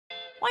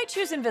Why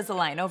choose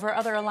Invisalign over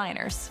other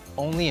aligners?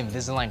 Only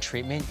Invisalign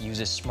treatment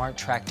uses Smart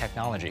Track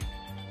technology.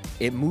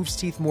 It moves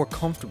teeth more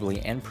comfortably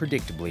and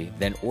predictably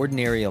than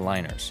ordinary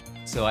aligners.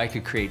 So I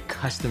could create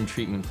custom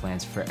treatment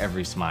plans for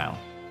every smile.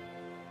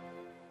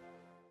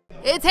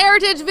 It's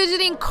Heritage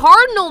visiting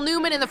Cardinal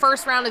Newman in the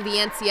first round of the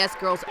NCS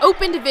Girls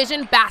Open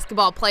Division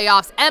Basketball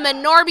Playoffs. Emma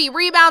NORDBY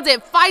rebounds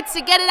it, fights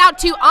to get it out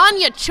to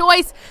ANYA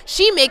Choice.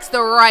 She makes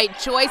the right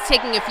choice,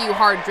 taking a few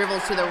hard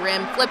dribbles to the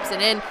rim, flips it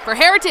in. For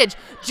Heritage,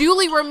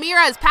 Julie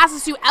Ramirez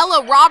passes to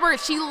Ella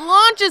Roberts. She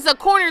launches a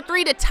corner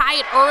three to tie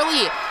it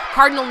early.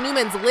 Cardinal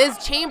Newman's Liz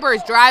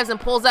Chambers drives and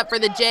pulls up for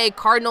the J.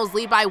 Cardinals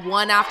lead by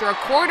 1 after a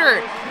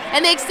quarter.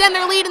 And they extend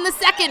their lead in the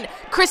second.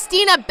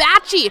 CHRISTINA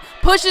BACCI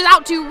pushes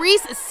out to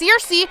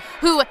SEARCY,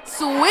 who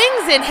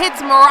swings and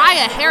hits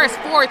MARIAH Harris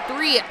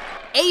 4-3.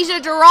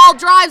 AYSIA DURAL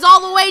drives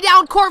all the way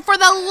down court for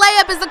the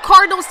layup as the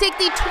Cardinals take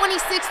the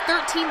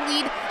 26-13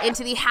 lead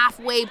into the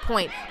halfway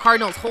point.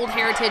 Cardinals hold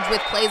Heritage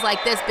with plays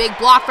like this. Big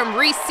block from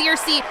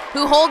SEARCY,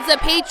 who holds the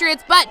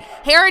Patriots, but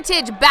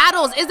Heritage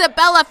battles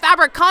ISABELLA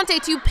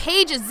FABRICANTE to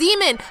PAIGE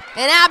ZIEMANN,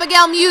 and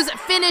ABIGAIL MUSE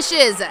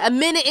finishes a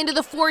minute into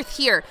the fourth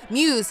here.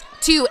 MUSE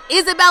to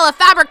ISABELLA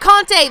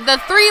FABRICANTE.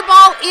 The three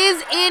ball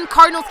is in.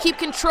 Cardinals keep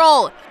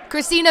control.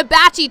 CHRISTINA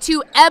BACCI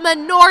to Emma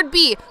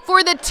NORDBY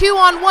for the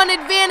 2-on-1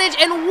 advantage,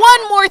 and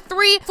one more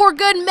three for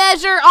good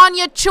measure.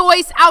 ANYA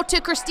Choice out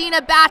to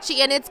CHRISTINA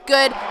BACCI, and it's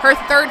good. Her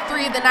third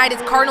three of the night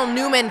as Cardinal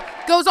Newman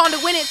goes on to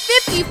win it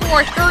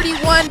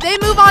 54-31. They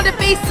move on to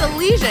face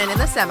Salesian in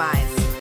the semis.